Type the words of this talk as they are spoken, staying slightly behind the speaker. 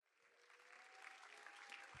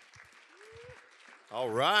All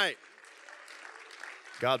right.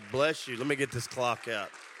 God bless you. Let me get this clock out.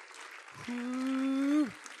 Woo.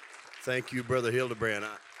 Thank you, Brother Hildebrand.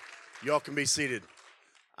 Y'all can be seated.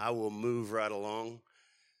 I will move right along.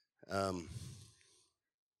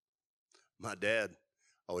 My dad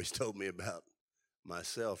always told me about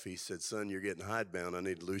myself. He said, son, you're getting hidebound. I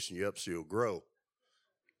need to loosen you up so you'll grow.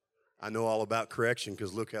 I know all about correction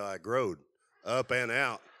because look how I growed, up and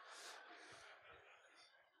out.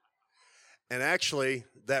 And actually,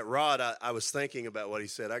 that rod, I was thinking about what he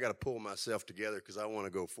said. I got to pull myself together because I want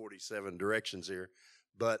to go 47 directions here.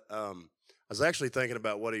 But I was actually thinking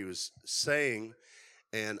about what he was saying,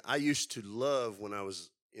 and I used to love when I was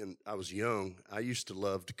young. I used to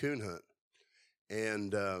love to coon hunt,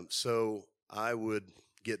 and so I would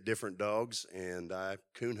get different dogs, and I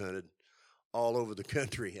coon hunted all over the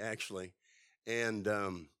country actually, and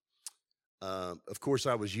of course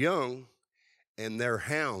I was young. And they're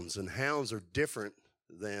hounds, and hounds are different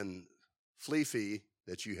than Fleefy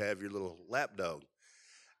that you have, your little lap dog.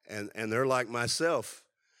 And they're like myself.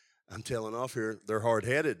 I'm telling off here, they're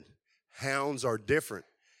hard-headed. Hounds are different.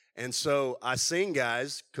 And so I seen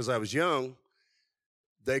guys, because I was young,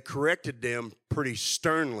 they corrected them pretty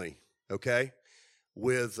sternly, okay,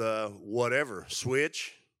 with whatever,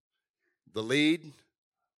 switch, the lead,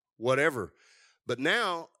 whatever. But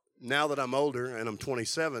now that I'm older and I'm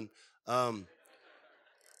 27,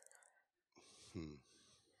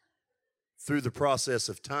 through the process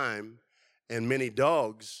of time and many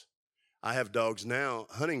dogs, I have dogs now,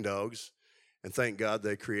 hunting dogs, and thank God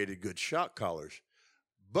they created good shock collars.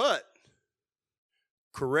 But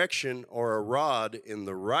correction or a rod in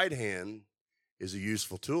the right hand is a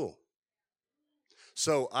useful tool.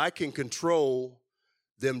 So I can control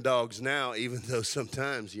them dogs now, even though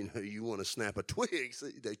sometimes, you want to snap a twig, so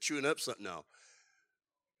they're chewing up something now.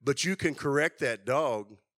 But you can correct that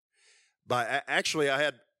dog by, actually I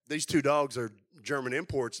had, these two dogs are German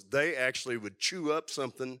imports. They actually would chew up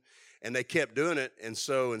something, and they kept doing it. And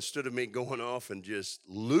so instead of me going off and just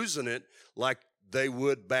losing it like they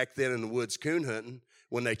would back then in the woods coon hunting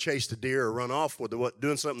when they chased a deer or run off with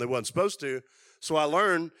doing something they wasn't supposed to, so I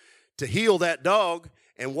learned to heel that dog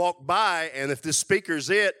and walk by, and if this speaker's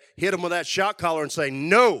it, hit them with that shock collar and say,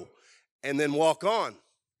 no, and then walk on.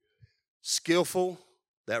 Skillful,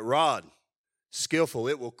 that rod, skillful.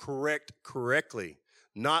 It will correct correctly.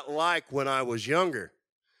 Not like when I was younger,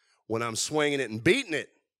 when I'm swinging it and beating it.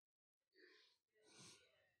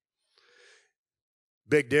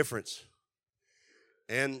 Big difference.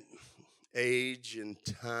 And age and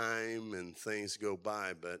time and things go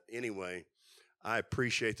by. But anyway, I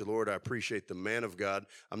appreciate the Lord. I appreciate the man of God.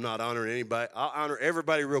 I'm not honoring anybody. I'll honor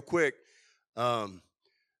everybody real quick.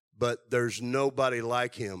 But there's nobody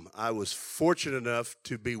like him. I was fortunate enough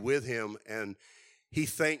to be with him, and he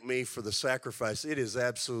thanked me for the sacrifice. It is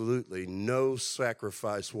absolutely no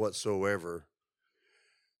sacrifice whatsoever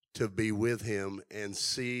to be with him and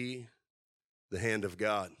see the hand of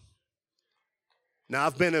God. Now,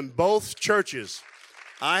 I've been in both churches.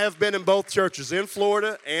 I have been in both churches, in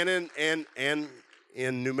Florida and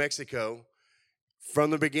in New Mexico, from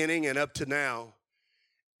the beginning and up to now.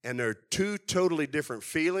 And they're two totally different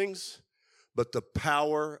feelings, but the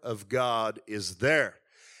power of God is there.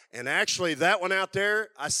 And actually, that one out there,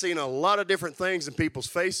 I seen a lot of different things in people's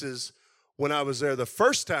faces when I was there the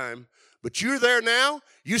first time. But you're there now,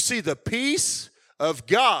 you see the peace of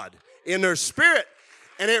God in their spirit,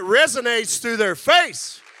 and it resonates through their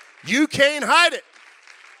face. You can't hide it.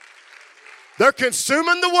 They're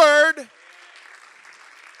consuming the word,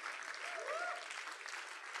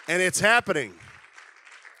 and it's happening.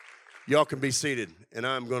 Y'all can be seated, and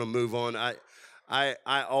I'm going to move on. I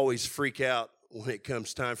always freak out when it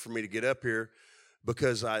comes time for me to get up here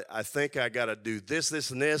because I think I got to do this,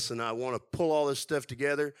 and this, and I want to pull all this stuff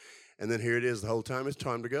together, and then here it is the whole time. It's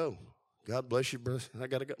time to go. God bless you, brother. I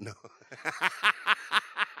got to go. No.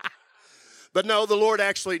 But no, the Lord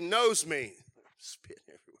actually knows me. Spit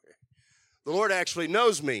everywhere. The Lord actually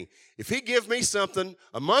knows me. If he give me something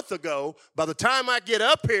a month ago, by the time I get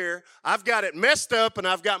up here, I've got it messed up and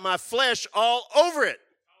I've got my flesh all over it.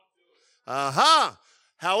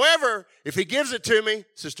 However, if he gives it to me,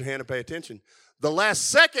 Sister Hannah, pay attention. The last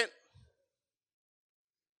second,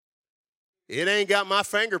 it ain't got my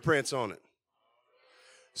fingerprints on it.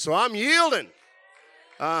 So I'm yielding.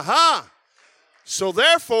 So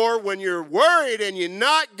therefore, when you're worried and you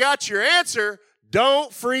not got your answer,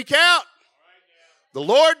 don't freak out. The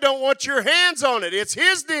Lord don't want your hands on it. It's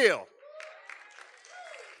his deal.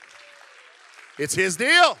 It's his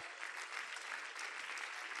deal.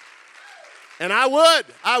 And I would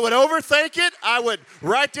overthink it. I would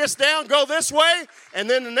write this down, go this way. And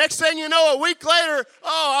then the next thing you know, a week later,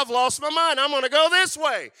 oh, I've lost my mind. I'm going to go this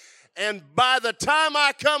way. And by the time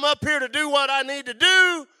I come up here to do what I need to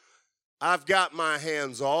do, I've got my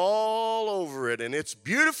hands all over it. And it's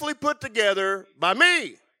beautifully put together by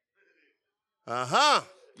me.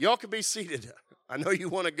 Y'all can be seated. I know you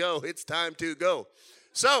want to go. It's time to go.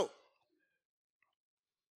 So,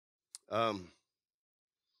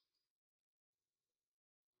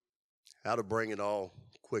 how to bring it all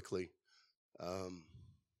quickly.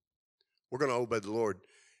 We're going to obey the Lord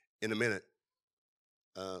in a minute.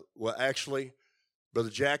 Well, actually,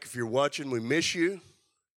 Brother Jack, if you're watching, we miss you.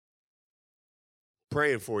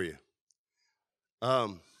 Praying for you.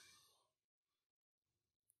 And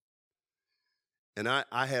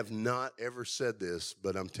I have not ever said this,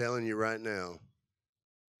 but I'm telling you right now,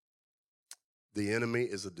 the enemy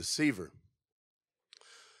is a deceiver.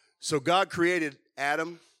 So God created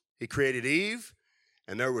Adam. He created Eve,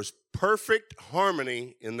 and there was perfect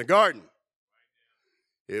harmony in the garden.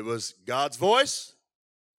 It was God's voice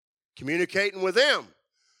communicating with them.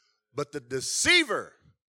 But the deceiver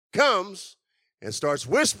comes and starts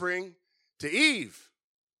whispering to Eve,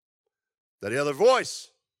 that other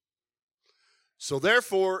voice. So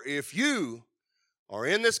therefore, if you are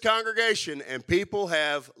in this congregation and people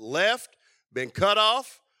have left, been cut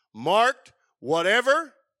off, marked,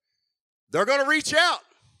 whatever, they're going to reach out.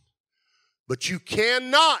 But you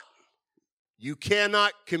cannot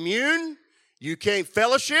commune, you can't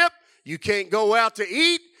fellowship, you can't go out to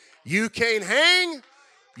eat, you can't hang.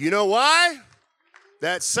 You know why?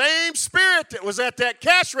 That same spirit that was at that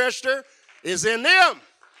cash register is in them.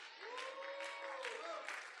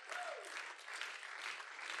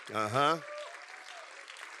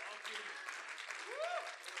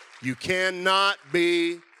 You cannot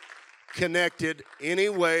be connected any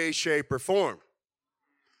way, shape, or form.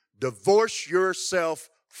 Divorce yourself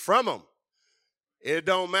from them. It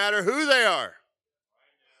don't matter who they are.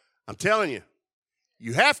 I'm telling you,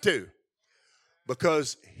 you have to.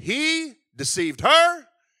 Because he deceived her,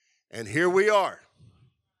 and here we are.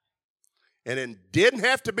 And it didn't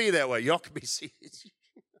have to be that way. Y'all can be seated.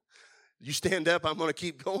 You stand up, I'm going to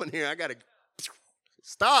keep going here. I got to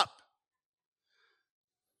stop.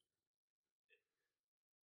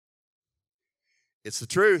 It's the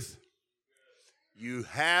truth. You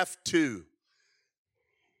have to.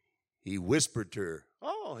 He whispered to her.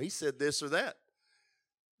 Oh, he said this or that.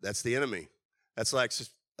 That's the enemy. That's like,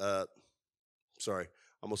 I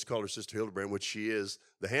almost called her Sister Hildebrand, which she is,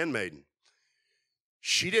 the handmaiden.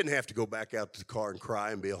 She didn't have to go back out to the car and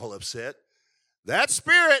cry and be all upset. That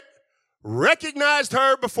spirit recognized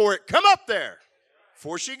her before it come up there,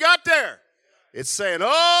 before she got there. It's saying,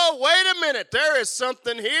 oh, wait a minute, there is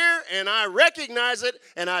something here, and I recognize it,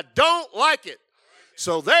 and I don't like it.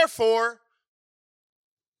 So therefore,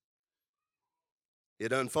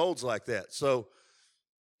 it unfolds like that. So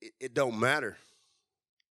it don't matter.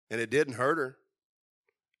 And it didn't hurt her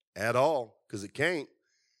at all, because it can't.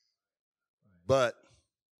 But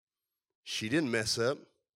she didn't mess up.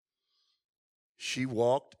 She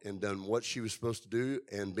walked and done what she was supposed to do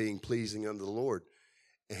and being pleasing unto the Lord.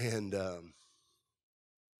 And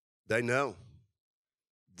they know.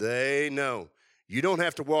 They know. You don't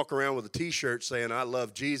have to walk around with a T-shirt saying, I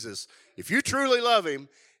love Jesus. If you truly love him,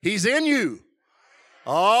 he's in you.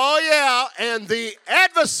 Oh, yeah. And the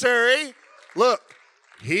adversary, look,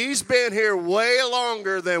 he's been here way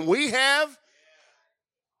longer than we have.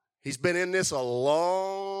 He's been in this a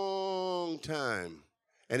long time.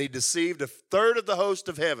 And he deceived a third of the host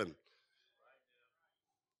of heaven.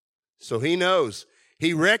 So he knows.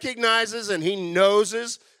 He recognizes and he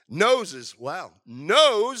knows.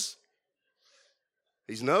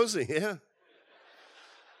 He's nosy, yeah.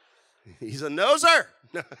 He's a noser.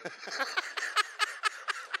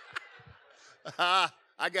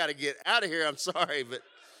 I got to get out of here. I'm sorry, but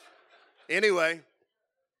anyway.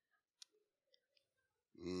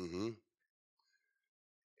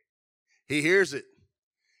 He hears it.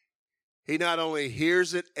 He not only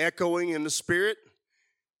hears it echoing in the spirit,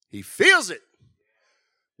 he feels it.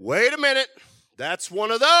 Wait a minute. That's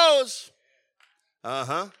one of those.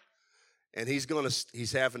 And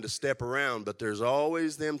he's having to step around, but there's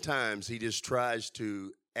always them times he just tries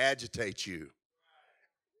to agitate you,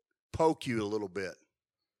 poke you a little bit.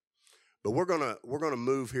 But we're gonna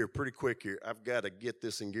move here pretty quick here. I've got to get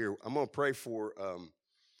this in gear. I'm gonna pray for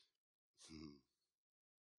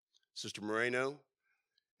Sister Moreno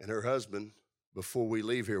and her husband before we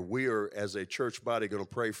leave here. We are, as a church body, going to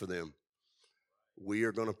pray for them. We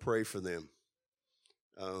are going to pray for them.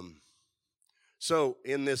 So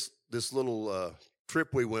in this little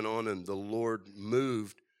trip we went on and the Lord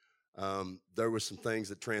moved, there were some things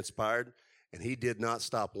that transpired, and he did not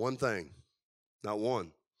stop one thing, not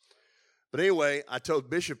one. But anyway, I told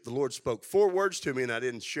Bishop the Lord spoke 4 words to me, and I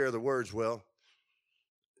didn't share the words. Well,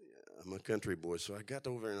 I'm a country boy, so I got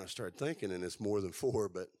over there and I started thinking, and it's more than 4,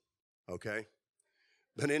 but okay.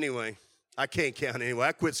 But anyway, I can't count anyway.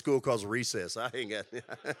 I quit school because of recess. I ain't got,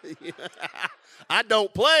 I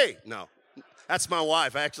don't play. No, that's my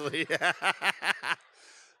wife, actually.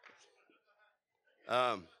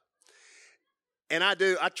 And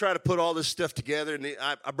I try to put all this stuff together, and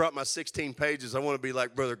I brought my 16 pages. I want to be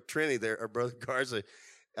like Brother Trini there, or Brother Garza.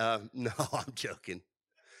 No, I'm joking.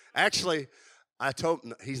 Actually, I told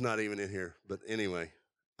him, he's not even in here, but anyway,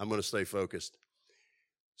 I'm going to stay focused.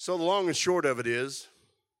 So the long and short of it is,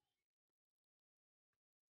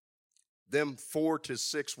 them 4 to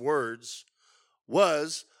 6 words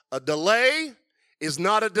was, a delay is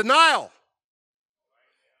not a denial.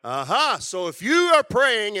 So if you are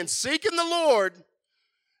praying and seeking the Lord,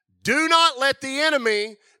 do not let the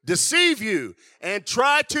enemy deceive you and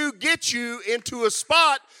try to get you into a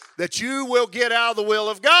spot that you will get out of the will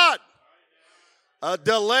of God. A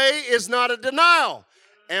delay is not a denial.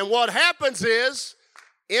 And what happens is,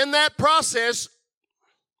 in that process,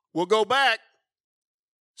 we'll go back,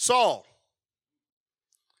 Saul.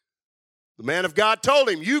 The man of God told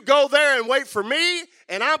him, you go there and wait for me,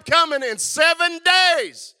 and I'm coming in 7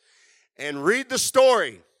 days. And read the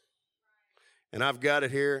story. And I've got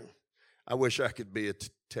it here. I wish I could be a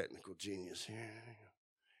technical genius here.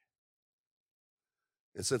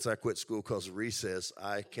 And since I quit school because of recess,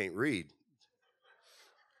 I can't read.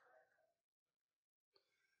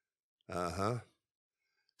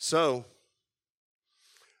 So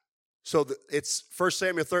it's 1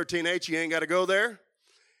 Samuel 13:8. You ain't got to go there.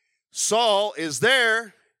 Saul is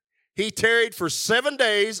there. He tarried for 7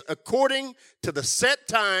 days according to the set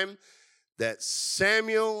time that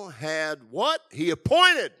Samuel had what? He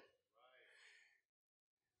appointed.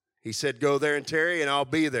 He said, go there and tarry, and I'll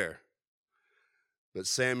be there. But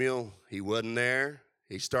Samuel, he wasn't there.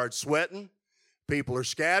 He started sweating. People are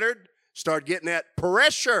scattered. Start getting that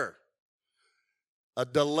pressure. A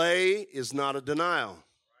delay is not a denial.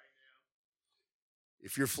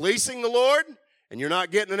 If you're fleecing the Lord and you're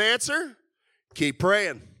not getting an answer, keep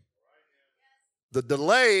praying. The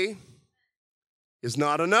delay is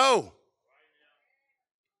not a no.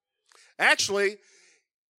 Actually,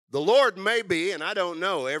 the Lord may be, and I don't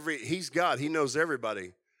know, He's God, He knows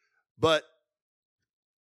everybody. But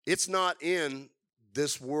it's not in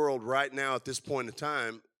this world right now at this point in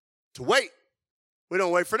time to wait. We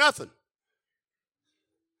don't wait for nothing.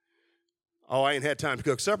 Oh, I ain't had time to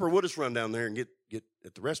cook supper. We'll just run down there and get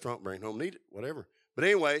at the restaurant, bring it home, and eat it, whatever. But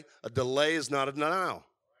anyway, a delay is not a denial.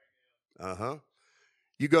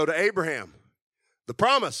 You go to Abraham, the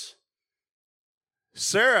promise,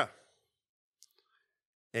 Sarah,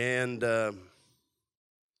 and I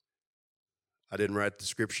didn't write the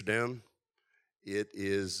scripture down. It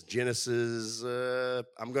is Genesis,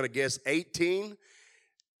 I'm going to guess 18,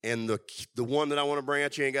 and the one that I want to bring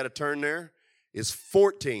out, you ain't got to turn there, is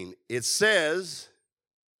 14. It says,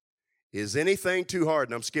 is anything too hard?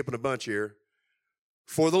 And I'm skipping a bunch here.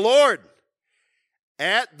 For the Lord,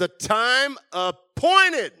 at the time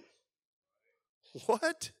appointed.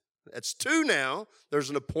 What? That's 2 now. There's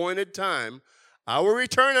an appointed time. I will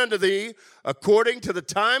return unto thee according to the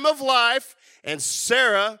time of life, and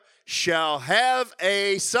Sarah shall have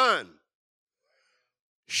a son.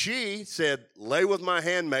 She said, lay with my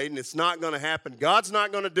handmaiden. It's not going to happen. God's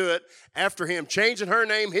not going to do it. After him changing her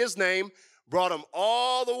name, his name, brought them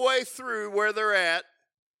all the way through where they're at.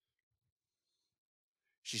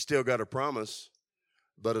 She still got her promise,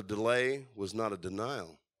 but a delay was not a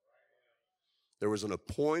denial. There was an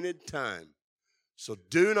appointed time. So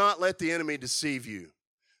do not let the enemy deceive you.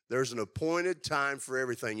 There's an appointed time for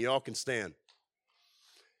everything. Y'all can stand.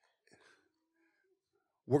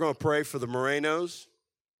 We're going to pray for the Morenos.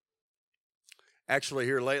 Actually,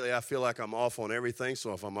 here lately, I feel like I'm off on everything,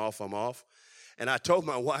 so if I'm off, I'm off. And I told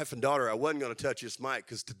my wife and daughter I wasn't going to touch this mic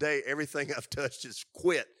because today everything I've touched is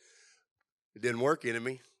quit. It didn't work into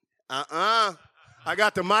me. I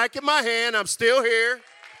got the mic in my hand. I'm still here.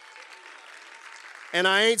 And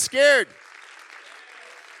I ain't scared.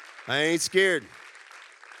 I ain't scared.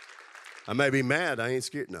 I may be mad. I ain't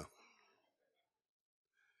scared. No.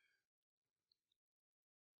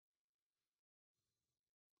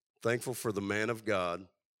 Thankful for the man of God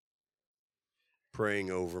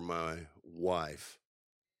praying over my wife.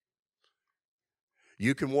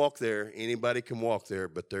 You can walk there. Anybody can walk there,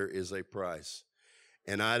 but there is a price.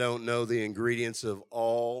 And I don't know the ingredients of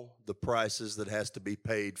all the prices that has to be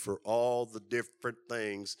paid for all the different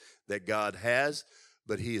things that God has,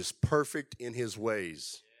 but he is perfect in his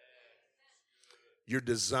ways. You're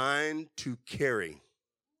designed to carry.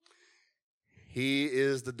 He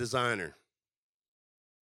is the designer.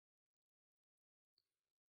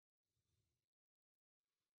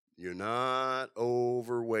 You're not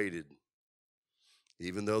overweighted,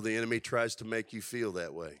 even though the enemy tries to make you feel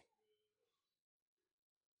that way.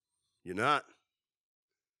 You're not.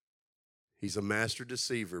 He's a master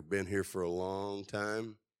deceiver, been here for a long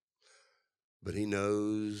time, but he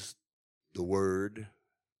knows the word,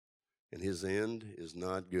 and his end is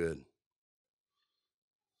not good.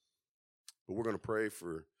 But we're going to pray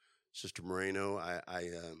for Sister Moreno. I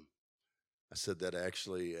said that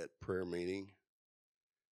actually at prayer meeting.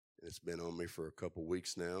 It's been on me for a couple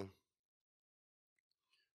weeks now.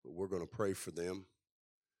 But we're going to pray for them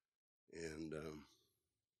and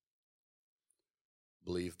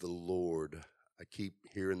believe the Lord. I keep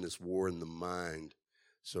hearing this war in the mind.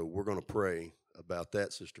 So we're going to pray about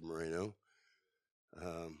that, Sister Moreno.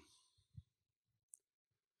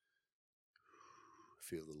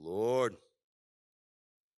 Feel the Lord.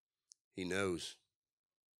 He knows.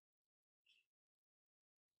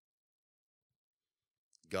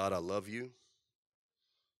 God, I love you.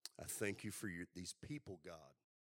 I thank you for these people, God.